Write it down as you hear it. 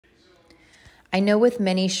I know with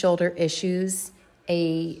many shoulder issues,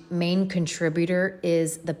 a main contributor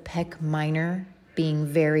is the pec minor being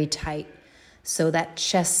very tight. So that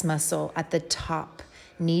chest muscle at the top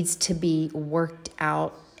needs to be worked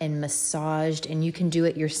out and massaged, and you can do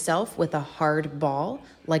it yourself with a hard ball,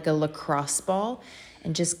 like a lacrosse ball,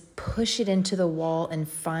 and just push it into the wall and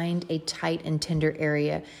find a tight and tender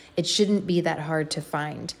area. It shouldn't be that hard to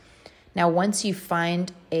find. Now, once you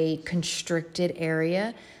find a constricted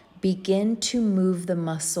area, begin to move the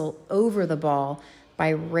muscle over the ball by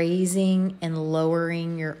raising and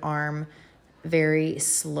lowering your arm very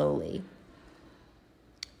slowly.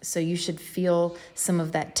 So you should feel some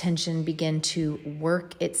of that tension begin to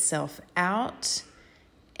work itself out,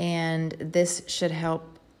 and this should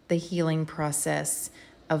help the healing process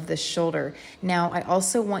of the shoulder. Now, I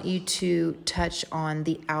also want you to touch on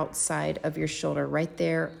the outside of your shoulder, right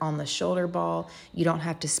there on the shoulder ball. You don't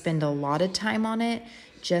have to spend a lot of time on it.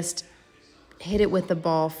 Just hit it with the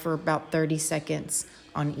ball for about 30 seconds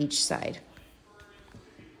on each side.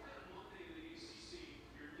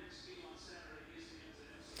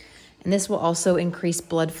 And this will also increase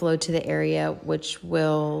blood flow to the area, which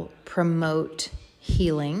will promote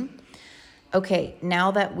healing. Okay,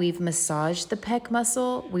 now that we've massaged the pec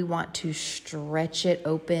muscle, we want to stretch it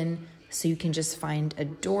open so you can just find a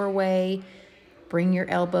doorway. Bring your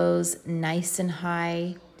elbows nice and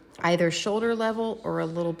high, either shoulder level or a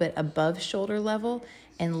little bit above shoulder level,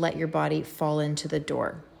 and let your body fall into the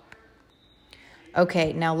door.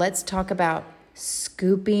 Okay, now let's talk about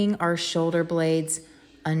scooping our shoulder blades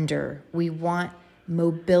under. We want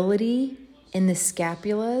mobility in the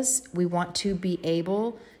scapulas. We want to be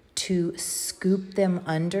able to scoop them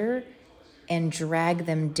under and drag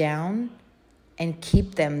them down and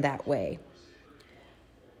keep them that way.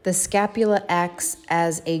 The scapula acts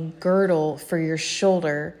as a girdle for your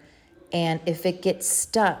shoulder, and if it gets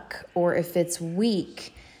stuck or if it's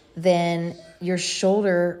weak, then your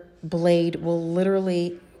shoulder blade will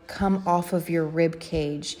literally come off of your rib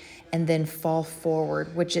cage and then fall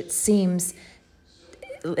forward, which it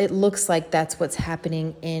looks like that's what's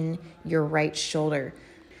happening in your right shoulder.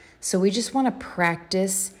 So we just want to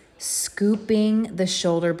practice scooping the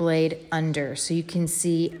shoulder blade under. So you can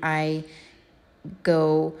see I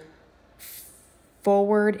go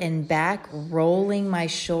forward and back, rolling my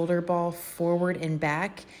shoulder ball forward and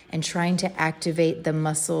back and trying to activate the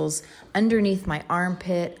muscles underneath my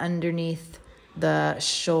armpit, underneath the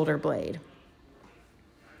shoulder blade.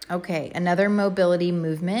 Okay, another mobility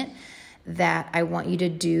movement that I want you to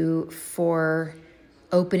do for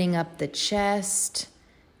opening up the chest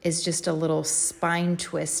is just a little spine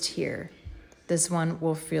twist here. This one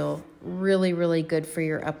will feel really, really good for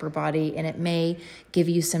your upper body, and it may give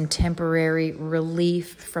you some temporary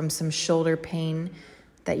relief from some shoulder pain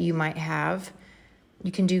that you might have.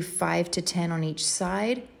 You can do 5 to 10 on each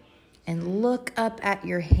side, and look up at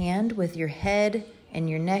your hand with your head and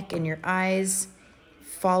your neck and your eyes.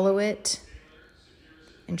 Follow it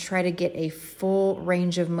and try to get a full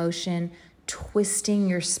range of motion, twisting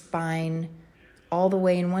your spine all the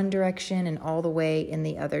way in one direction and all the way in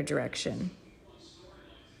the other direction.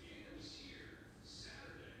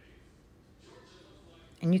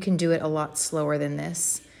 And you can do it a lot slower than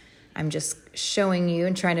this. I'm just showing you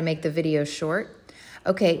and trying to make the video short.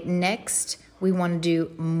 Okay, next we want to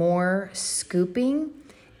do more scooping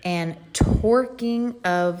and torquing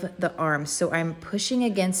of the arms. So I'm pushing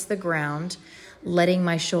against the ground, letting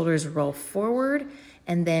my shoulders roll forward,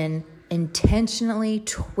 and then intentionally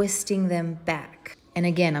twisting them back. And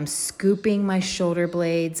again, I'm scooping my shoulder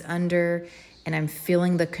blades under, and I'm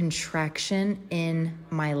feeling the contraction in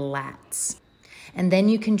my lats. And then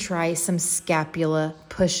you can try some scapula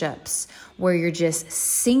push-ups where you're just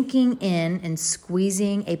sinking in and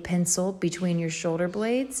squeezing a pencil between your shoulder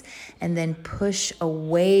blades and then push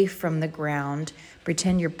away from the ground.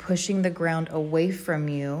 Pretend you're pushing the ground away from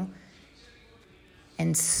you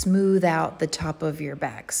and smooth out the top of your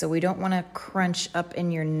back. So we don't want to crunch up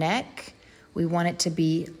in your neck. We want it to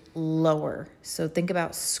be lower. So think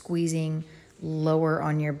about squeezing lower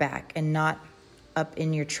on your back and not up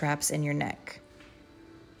in your traps and your neck.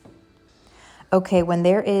 Okay, when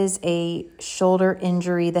there is a shoulder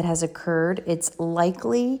injury that has occurred, it's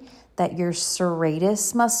likely that your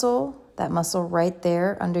serratus muscle, that muscle right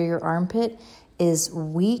there under your armpit, is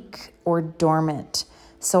weak or dormant.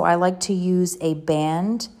 So I like to use a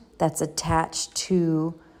band that's attached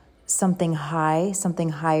to something high, something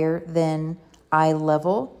higher than eye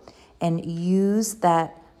level, and use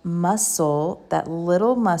that muscle, that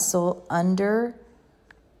little muscle under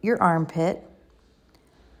your armpit,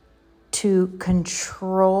 to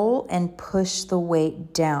control and push the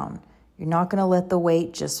weight down. You're not going to let the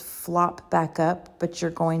weight just flop back up, but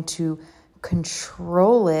you're going to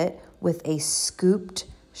control it with a scooped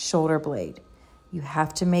shoulder blade. You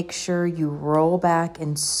have to make sure you roll back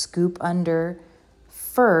and scoop under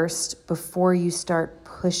first before you start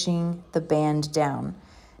pushing the band down.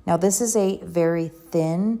 Now, this is a very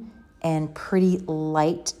thin and pretty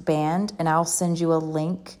light band, and I'll send you a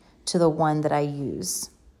link to the one that I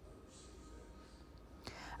use.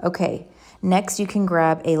 Okay, next you can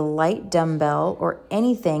grab a light dumbbell or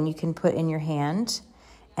anything you can put in your hand,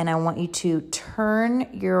 and I want you to turn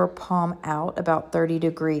your palm out about 30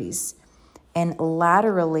 degrees and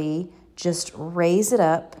laterally just raise it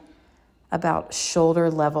up about shoulder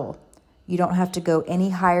level. You don't have to go any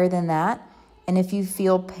higher than that. And if you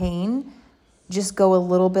feel pain, just go a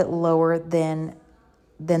little bit lower than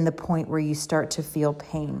the point where you start to feel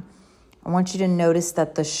pain. I want you to notice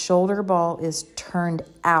that the shoulder ball is turned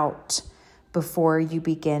out before you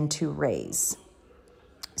begin to raise.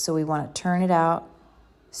 So we want to turn it out,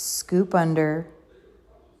 scoop under,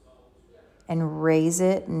 and raise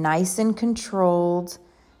it nice and controlled,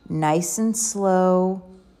 nice and slow,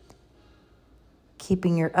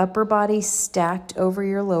 keeping your upper body stacked over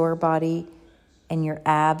your lower body and your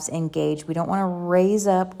abs engaged. We don't want to raise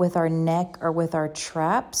up with our neck or with our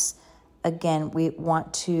traps. Again, we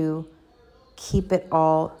want to keep it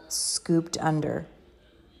all scooped under.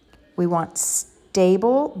 We want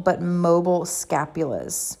stable but mobile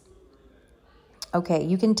scapulas. Okay,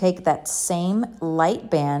 you can take that same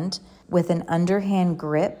light band with an underhand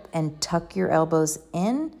grip and tuck your elbows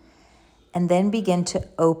in, and then begin to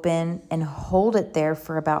open and hold it there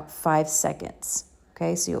for about 5 seconds.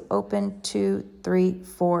 Okay, so you'll open 2, 3,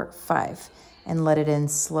 4, 5, and let it in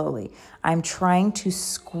slowly. I'm trying to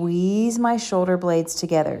squeeze my shoulder blades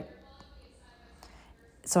together.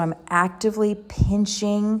 So I'm actively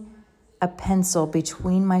pinching a pencil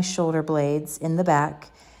between my shoulder blades in the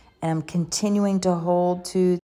back, and I'm continuing to hold 2,